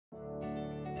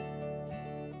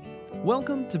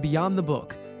Welcome to Beyond the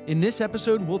Book. In this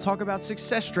episode, we'll talk about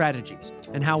success strategies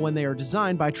and how when they are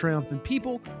designed by triumphant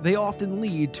people, they often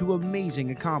lead to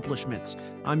amazing accomplishments.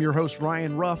 I'm your host,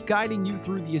 Ryan Ruff, guiding you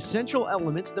through the essential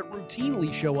elements that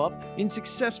routinely show up in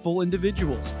successful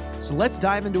individuals. So let's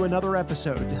dive into another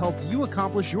episode to help you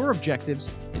accomplish your objectives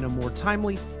in a more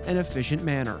timely and efficient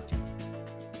manner.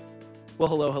 Well,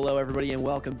 hello, everybody, and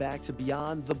welcome back to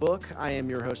Beyond the Book. I am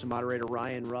your host and moderator,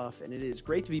 Ryan Ruff, and it is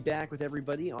great to be back with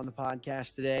everybody on the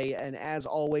podcast today. And as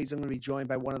always, I'm going to be joined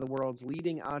by one of the world's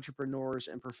leading entrepreneurs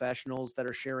and professionals that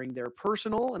are sharing their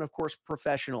personal and, of course,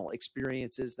 professional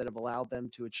experiences that have allowed them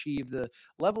to achieve the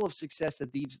level of success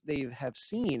that they have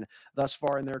seen thus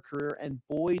far in their career. And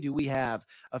boy, do we have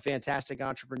a fantastic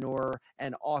entrepreneur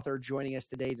and author joining us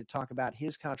today to talk about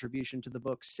his contribution to the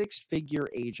book Six-Figure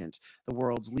Agent, the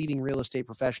world's leading real estate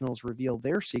professionals reveal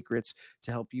their secrets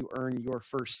to help you earn your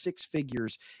first six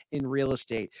figures in real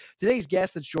estate. Today's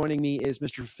guest that's joining me is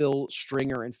Mr. Phil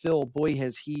Stringer. And Phil, boy,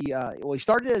 has he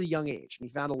started at a young age and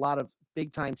he found a lot of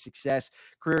big time success.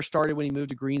 Career started when he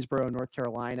moved to Greensboro, North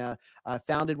Carolina,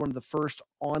 founded one of the first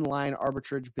online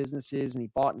arbitrage businesses, and he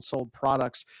bought and sold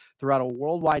products throughout a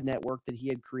worldwide network that he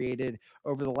had created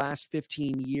over the last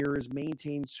 15 years,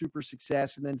 maintained super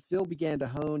success. And then Phil began to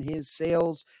hone his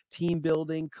sales, team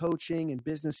building, coaching, and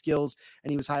business skills.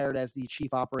 And he was hired as the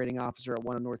chief operating officer at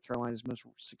one of North Carolina's most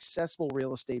successful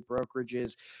real estate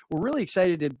brokerages. We're really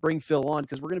excited to bring Phil on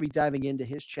because we're going to be diving into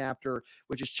his chapter,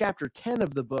 which is chapter 10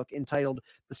 of the book, entitled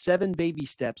The 7 Baby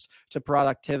Steps to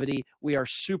Productivity. We are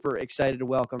super excited to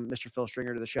welcome Mr. Phil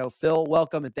Stringer to the show. Phil,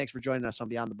 welcome, and thanks for joining us on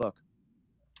Beyond the Book.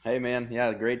 Hey, man.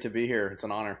 Yeah, great to be here. It's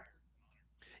an honor.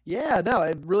 Yeah, no,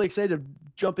 I'm really excited to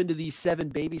jump into these 7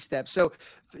 baby steps. So,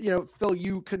 Phil,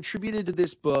 you contributed to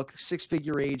this book,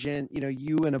 Six-Figure Agent.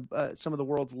 You and some of the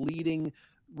world's leading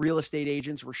real estate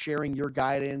agents were sharing your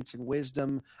guidance and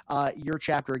wisdom. Your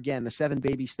chapter, again, the 7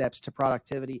 baby steps to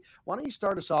productivity. Why don't you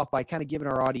start us off by kind of giving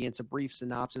our audience a brief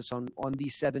synopsis on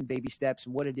these 7 baby steps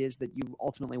and what it is that you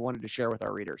ultimately wanted to share with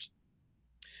our readers?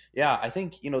 Yeah, I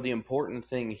think, the important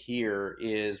thing here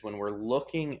is when we're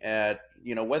looking at,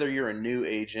 whether you're a new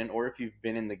agent or if you've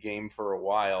been in the game for a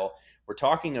while, we're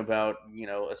talking about,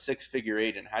 a six-figure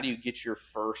agent. How do you get your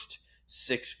first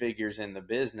 6 figures in the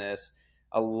business?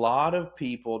 A lot of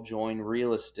people join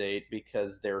real estate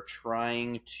because they're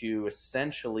trying to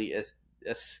essentially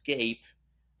escape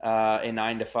a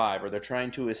 9 to 5, or they're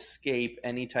trying to escape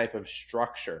any type of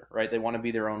structure, right? They want to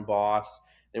be their own boss.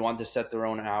 They want to set their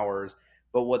own hours.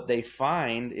 But what they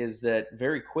find is that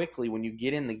very quickly, when you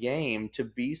get in the game to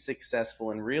be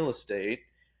successful in real estate,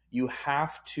 you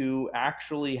have to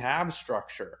actually have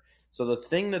structure. So the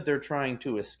thing that they're trying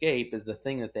to escape is the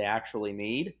thing that they actually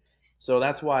need. So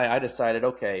that's why I decided,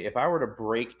 okay, if I were to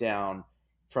break down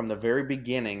from the very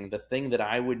beginning, the thing that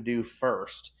I would do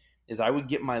first is I would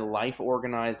get my life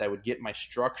organized. I would get my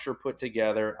structure put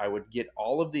together. I would get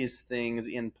all of these things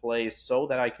in place so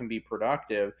that I can be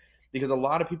productive. Because a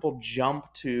lot of people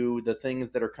jump to the things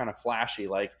that are kind of flashy,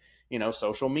 like,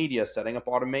 social media, setting up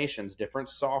automations, different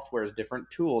softwares, different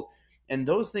tools. And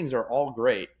those things are all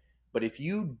great. But if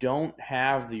you don't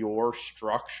have your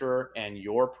structure and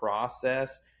your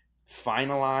process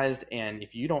finalized, and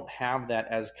if you don't have that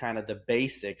as kind of the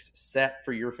basics set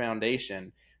for your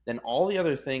foundation, then all the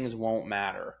other things won't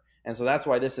matter. And so that's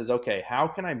why this is, okay, how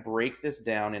can I break this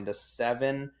down into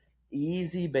 7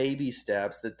 easy baby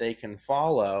steps that they can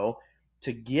follow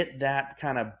to get that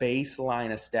kind of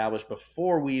baseline established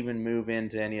before we even move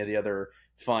into any of the other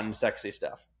fun, sexy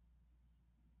stuff.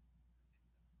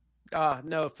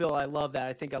 No, Phil, I love that.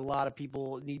 I think a lot of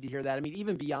people need to hear that. I mean,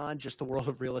 even beyond just the world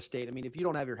of real estate. I mean, if you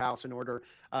don't have your house in order,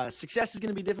 success is going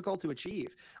to be difficult to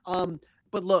achieve.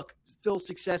 But look, Phil,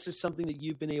 success is something that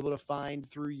you've been able to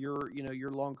find through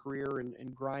your long career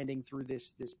and grinding through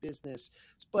this business.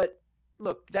 But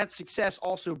look, that success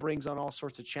also brings on all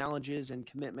sorts of challenges and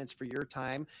commitments for your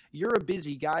time. You're a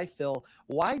busy guy, Phil.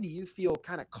 Why do you feel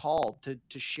kind of called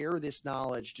to share this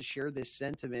knowledge, to share this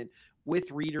sentiment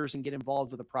with readers and get involved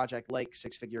with a project like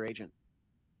Six-Figure Agent?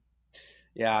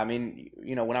 Yeah, I mean,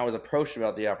 when I was approached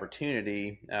about the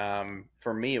opportunity,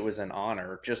 for me, it was an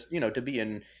honor just, to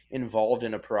be involved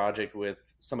in a project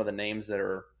with some of the names that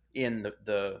are in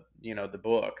the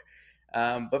book.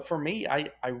 But for me,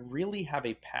 I really have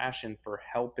a passion for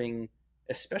helping,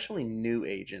 especially new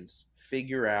agents,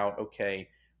 figure out, okay,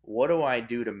 what do I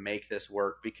do to make this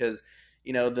work? Because,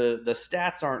 the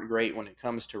stats aren't great when it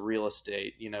comes to real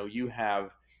estate. You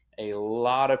have a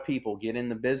lot of people get in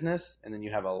the business, and then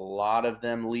you have a lot of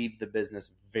them leave the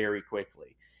business very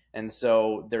quickly. And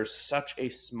so there's such a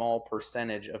small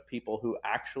percentage of people who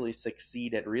actually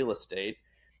succeed at real estate.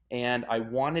 And I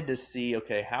wanted to see,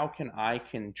 okay, how can I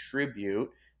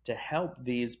contribute to help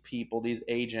these people, these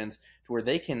agents, to where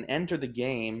they can enter the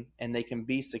game and they can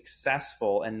be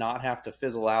successful and not have to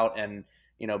fizzle out and,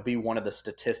 be one of the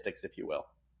statistics, if you will.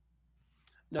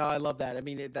 No, I love that. I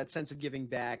mean, that sense of giving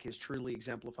back is truly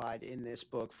exemplified in this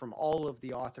book from all of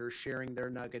the authors sharing their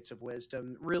nuggets of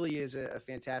wisdom. Really is a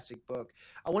fantastic book.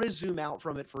 I want to zoom out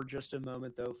from it for just a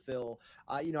moment, though, Phil.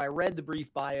 I read the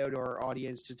brief bio to our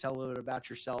audience to tell a little bit about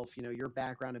yourself, your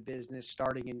background in business,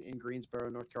 starting in Greensboro,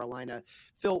 North Carolina.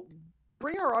 Phil,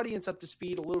 bring our audience up to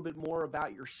speed a little bit more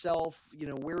about yourself,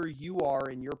 where you are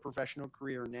in your professional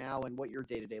career now and what your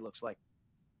day-to-day looks like.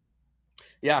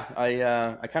 Yeah,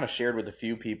 I kind of shared with a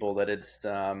few people that it's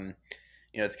kind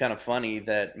of funny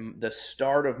that the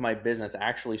start of my business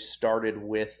actually started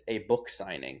with a book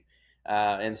signing,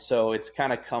 and so it's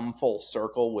kind of come full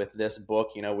circle with this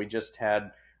book. We just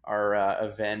had our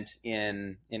event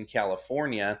in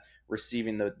California,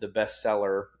 receiving the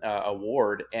bestseller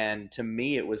award, and to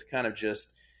me, it was kind of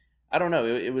just, I don't know.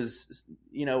 It was,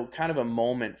 kind of a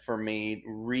moment for me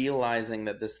realizing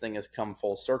that this thing has come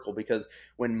full circle, because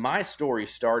when my story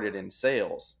started in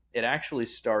sales, it actually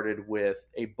started with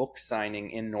a book signing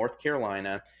in North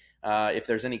Carolina. If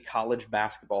there's any college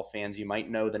basketball fans, you might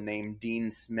know the name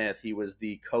Dean Smith. He was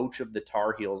the coach of the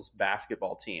Tar Heels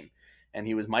basketball team, and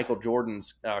he was Michael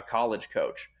Jordan's college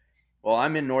coach. Well,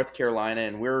 I'm in North Carolina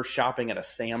and we're shopping at a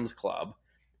Sam's Club,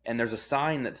 and there's a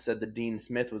sign that said that Dean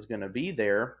Smith was going to be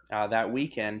there that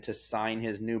weekend to sign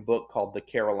his new book called The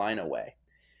Carolina Way.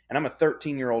 And I'm a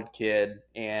 13-year-old kid,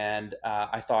 and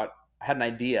I had an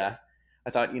idea. I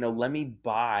thought, let me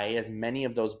buy as many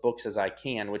of those books as I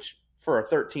can, which for a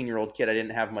 13-year-old kid, I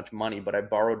didn't have much money, but I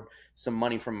borrowed some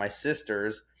money from my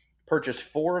sisters, purchased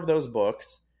 4 of those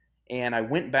books, and I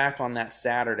went back on that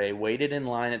Saturday, waited in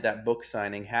line at that book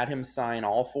signing, had him sign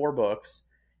all 4 books,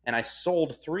 and I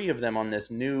sold 3 of them on this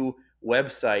new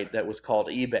website that was called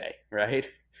eBay, right?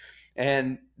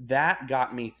 And that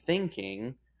got me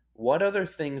thinking, what other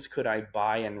things could I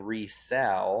buy and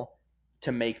resell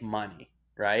to make money,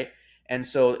 right? And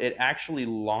so it actually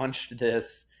launched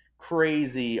this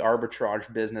crazy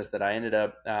arbitrage business that I ended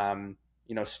up,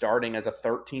 starting as a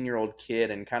 13-year-old kid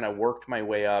and kind of worked my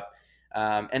way up.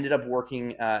 Ended up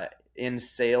working in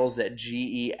sales at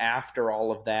GE after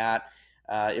all of that.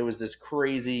 It was this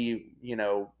crazy,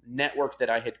 network that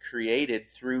I had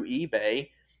created through eBay,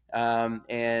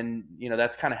 and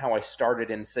that's kind of how I started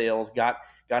in sales. Got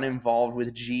involved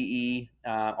with GE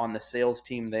on the sales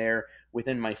team there.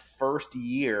 Within my first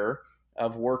year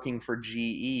of working for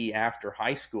GE after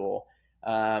high school,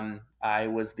 I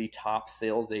was the top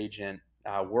sales agent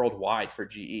worldwide for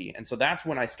GE, and so that's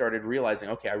when I started realizing,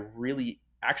 okay, I really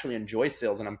actually enjoy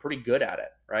sales and I'm pretty good at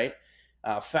it, right?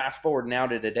 Fast forward now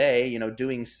to today,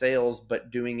 doing sales, but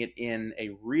doing it in a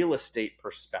real estate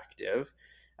perspective.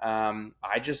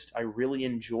 I really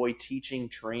enjoy teaching,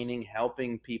 training,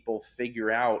 helping people figure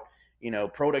out,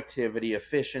 productivity,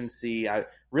 efficiency.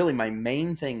 My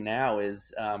main thing now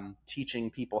is teaching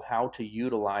people how to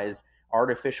utilize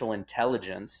artificial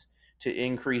intelligence to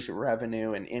increase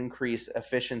revenue and increase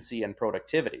efficiency and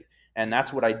productivity. And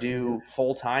that's what I do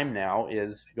full time now,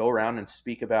 is go around and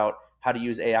speak about how to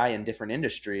use AI in different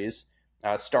industries.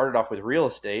 Started off with real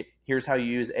estate. Here's how you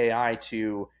use AI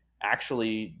to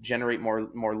actually generate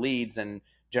more leads and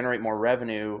generate more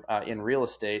revenue in real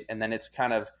estate. And then it's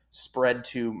kind of spread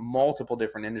to multiple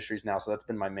different industries now. So that's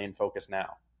been my main focus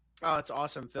now. Oh, it's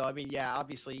awesome, Phil. I mean, yeah,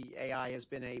 obviously AI has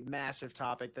been a massive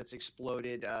topic that's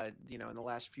exploded, in the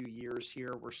last few years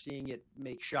here. We're seeing it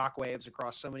make shockwaves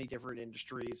across so many different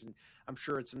industries, and I'm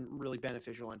sure it's some really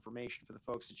beneficial information for the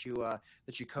folks that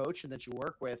you coach and that you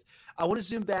work with. I want to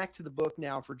zoom back to the book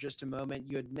now for just a moment.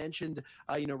 You had mentioned,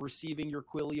 receiving your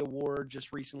Quilly Award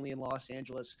just recently in Los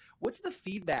Angeles. What's the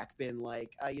feedback been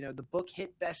like? The book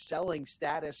hit best-selling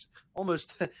status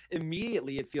almost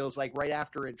immediately. It feels like right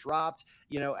after it dropped.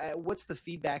 What's the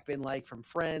feedback been like from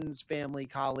friends, family,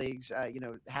 colleagues,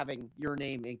 having your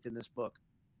name inked in this book?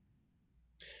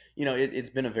 It's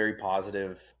been a very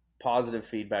positive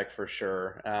feedback for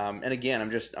sure. And again,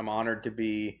 I'm honored to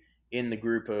be in the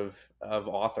group of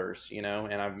authors, and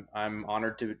I'm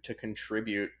honored to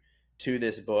contribute to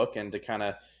this book and to kind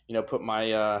of, put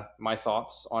my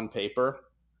thoughts on paper.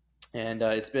 And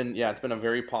it's been a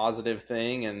very positive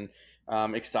thing, and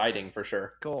exciting for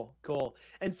sure. Cool.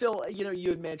 And Phil, you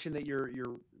had mentioned that you're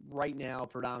right now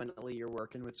predominantly you're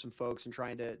working with some folks and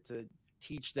trying to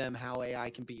teach them how AI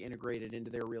can be integrated into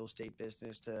their real estate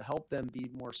business to help them be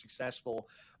more successful.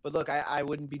 But look, I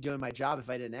wouldn't be doing my job if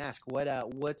I didn't ask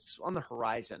what's on the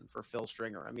horizon for Phil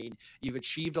Stringer. I mean, you've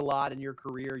achieved a lot in your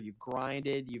career. You've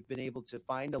grinded. You've been able to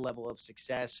find a level of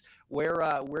success. Where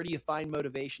do you find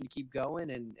motivation to keep going,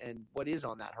 and what is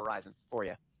on that horizon for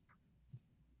you?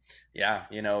 Yeah,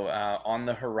 on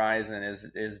the horizon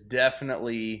is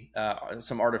definitely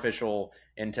some artificial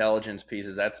intelligence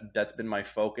pieces. That's been my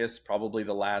focus probably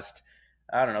the last,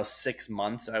 I don't know, 6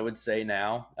 months, I would say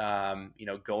now.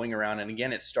 Going around, and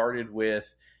again, it started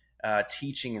with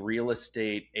teaching real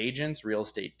estate agents, real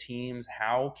estate teams,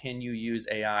 how can you use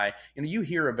AI? You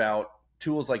hear about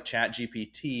tools like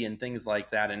ChatGPT and things like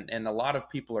that, and a lot of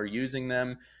people are using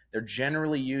them. They're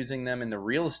generally using them in the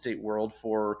real estate world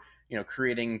for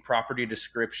creating property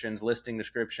descriptions, listing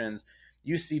descriptions.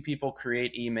 You see people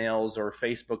create emails or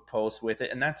Facebook posts with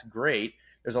it, and that's great.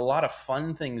 There's a lot of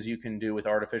fun things you can do with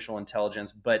artificial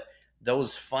intelligence, but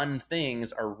those fun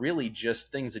things are really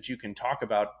just things that you can talk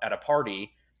about at a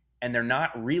party, and they're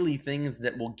not really things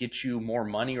that will get you more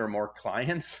money or more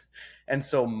clients. And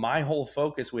so my whole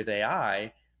focus with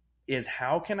AI is,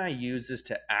 how can I use this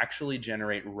to actually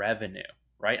generate revenue,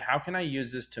 right? How can I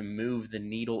use this to move the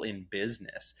needle in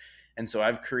business? And so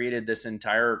I've created this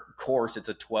entire course. It's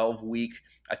a 12-week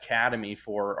academy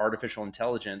for artificial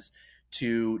intelligence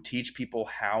to teach people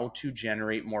how to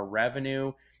generate more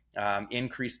revenue,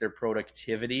 increase their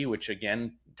productivity, which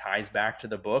again ties back to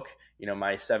the book,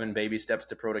 my 7 baby steps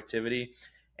to productivity.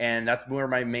 And that's where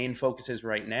my main focus is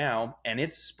right now. And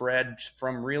it's spread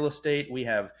from real estate. We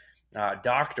have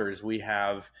doctors, we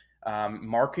have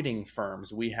marketing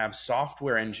firms, we have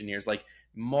software engineers, like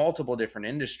multiple different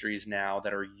industries now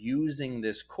that are using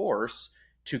this course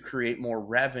to create more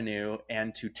revenue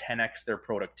and to 10x their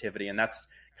productivity. And that's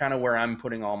kind of where I'm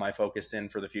putting all my focus in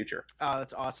for the future. Oh,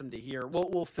 that's awesome to hear.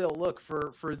 Well, Phil, look,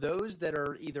 for those that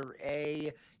are either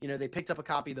they picked up a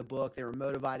copy of the book, they were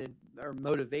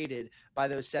motivated by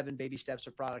those 7 baby steps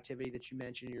of productivity that you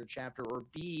mentioned in your chapter, or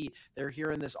B, they're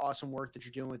hearing this awesome work that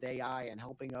you're doing with AI and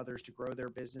helping others to grow their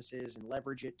businesses and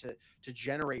leverage it to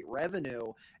generate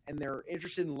revenue, and they're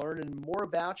interested in learning more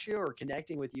about you or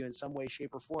connecting with you in some way,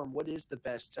 shape, or form. What is the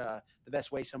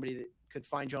best way somebody that could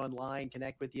find you online,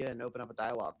 connect with you, and open up a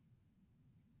dialogue?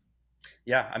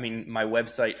 Yeah, I mean, my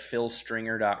website,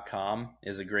 philstringer.com,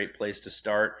 is a great place to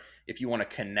start. If you want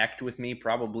to connect with me,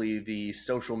 probably the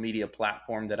social media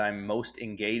platform that I'm most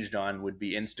engaged on would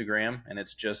be Instagram, and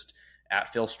it's just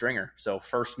at Phil Stringer. So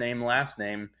first name, last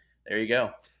name, there you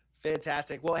go.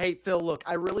 Fantastic. Well, hey, Phil, look,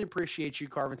 I really appreciate you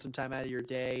carving some time out of your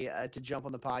day to jump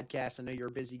on the podcast. I know you're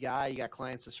a busy guy. You got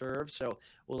clients to serve, so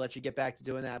we'll let you get back to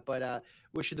doing that. But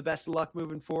wish you the best of luck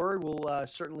moving forward. We'll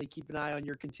certainly keep an eye on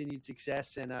your continued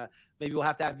success, and maybe we'll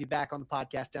have to have you back on the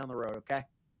podcast down the road, okay?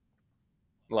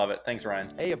 Love it. Thanks, Ryan.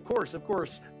 Hey, of course.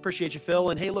 Appreciate you, Phil.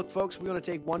 And hey, look, folks, we're going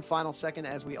to take one final second,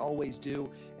 as we always do,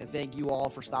 and thank you all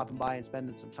for stopping by and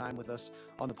spending some time with us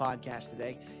on the podcast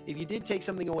today. If you did take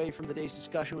something away from today's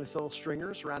discussion with Phil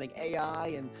Stringer surrounding AI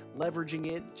and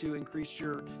leveraging it to increase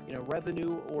your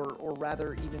revenue, or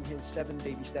rather even his 7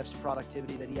 baby steps to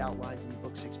productivity that he outlines in the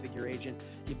book 6 Figure Agent,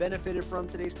 you benefited from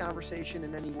today's conversation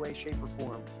in any way, shape, or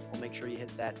form, well, make sure you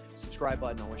hit that subscribe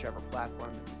button on whichever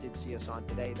platform that you did see us on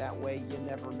today. That way you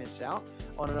never miss out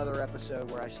on another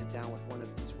episode where I sit down with one of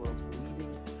this world's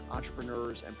leading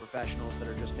entrepreneurs and professionals that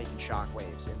are just making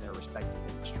shockwaves in their respective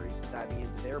industries, and diving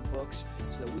into their books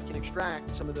so that we can extract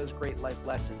some of those great life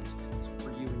lessons for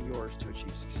you and yours to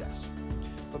achieve success.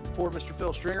 But before Mr.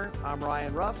 Phil Stringer, I'm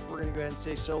Ryan Ruff. We're going to go ahead and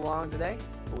say so long today,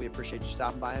 but we appreciate you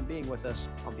stopping by and being with us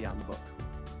on Beyond the Book.